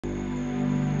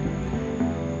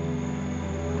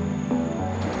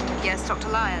Yes, Dr.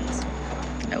 Lyons.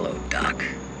 Hello, Doc.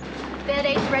 Bed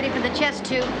aid's ready for the chest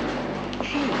tube.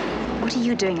 Hey, what are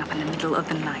you doing up in the middle of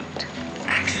the night?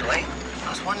 Actually, I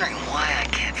was wondering why I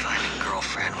can't find a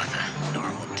girlfriend with a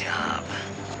normal job.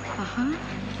 Uh-huh.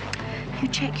 You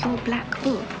check your black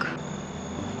book.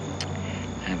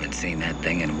 I haven't seen that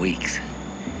thing in weeks.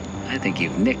 I think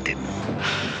you've nicked it.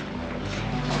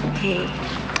 Hey,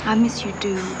 I miss you,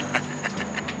 dude.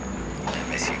 I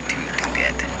miss you too,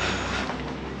 Cadet.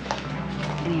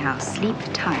 Anyhow, sleep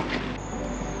tight.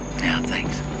 Yeah,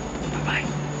 thanks. Bye-bye.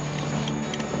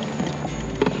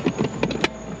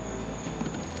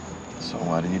 So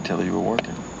why didn't you tell her you were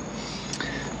working?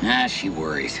 Ah, she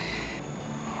worries.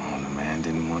 Oh, the man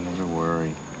didn't want her to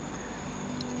worry.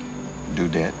 Do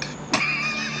that.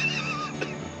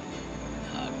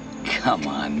 Oh, come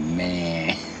on,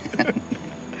 man.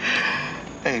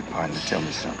 Hey, partner, tell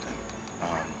me something.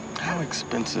 How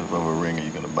expensive of a ring are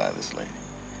you gonna buy this lady?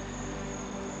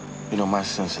 You know, my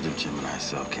sensitive Gemini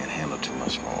self can't handle too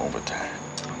much more overtime.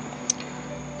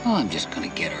 Well, I'm just gonna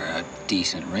get her a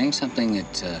decent ring, something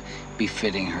that's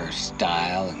befitting her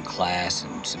style and class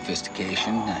and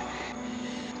sophistication.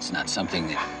 It's not something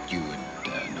that you would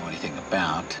know anything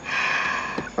about.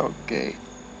 Okay.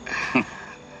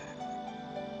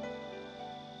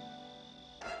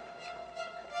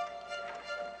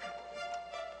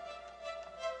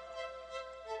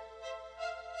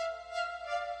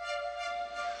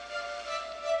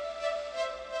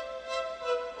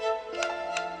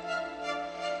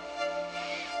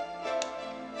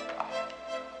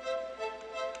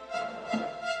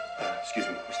 Excuse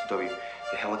me, Mr. W.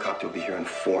 The helicopter will be here in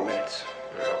 4 minutes.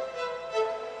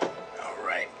 All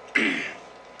right.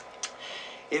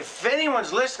 If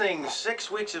anyone's listening,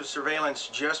 6 weeks of surveillance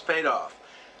just paid off.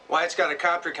 Wyatt's got a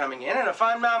copter coming in, and if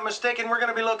I'm not mistaken, we're going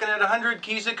to be looking at 100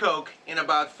 keys of coke in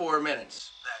about 4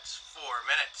 minutes. That's 4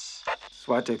 minutes.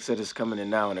 Swatek said it's coming in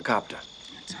now in a copter.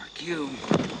 That's our cue.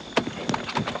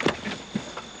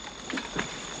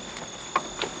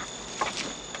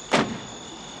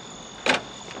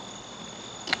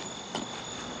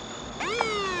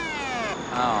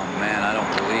 Oh, man, I don't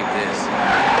believe this.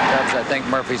 Tubbs, I think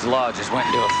Murphy's Law just went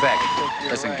into effect.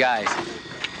 Listen, guys,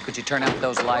 could you turn out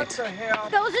those lights?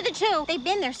 Those are the two. They've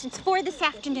been there since 4 this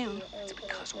afternoon. It's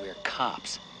because we're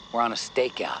cops. We're on a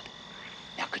stakeout.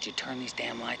 Now, could you turn these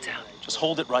damn lights out? Just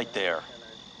hold it right there.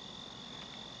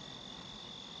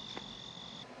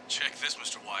 Check this,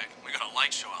 Mr. Wyatt. We got a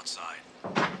light show outside.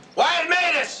 Wyatt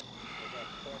made us!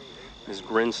 Ms.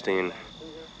 Grinstein,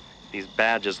 these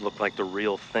badges look like the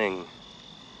real thing.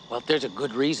 Well, there's a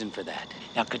good reason for that.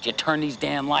 Now, could you turn these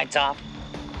damn lights off?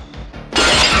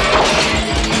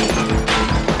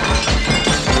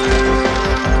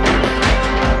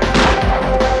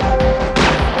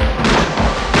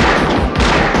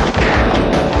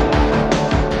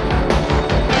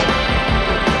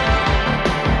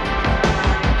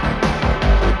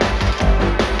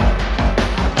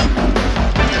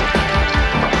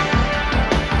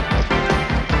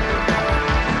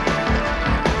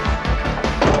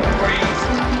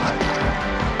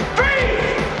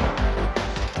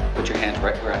 Put your hands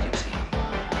right where I can see.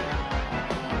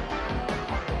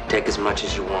 Take as much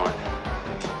as you want.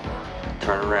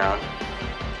 Turn around.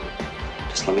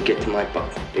 Just let me get to my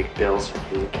book. Big bills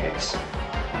in the case.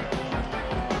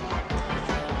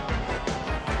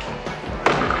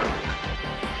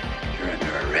 You're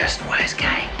under arrest, wise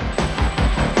guy.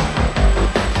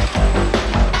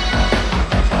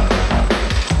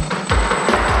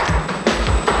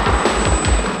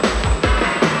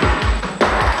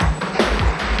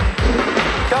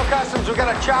 Tell Customs we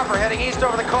got a chopper heading east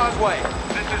over the causeway.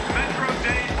 This is Metro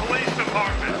Dade Police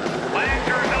Department. Land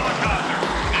your helicopter.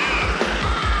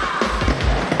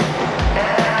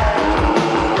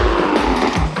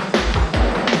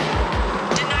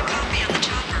 Did not copy on the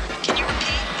chopper. Can you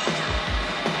repeat?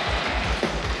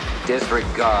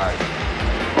 Disregard.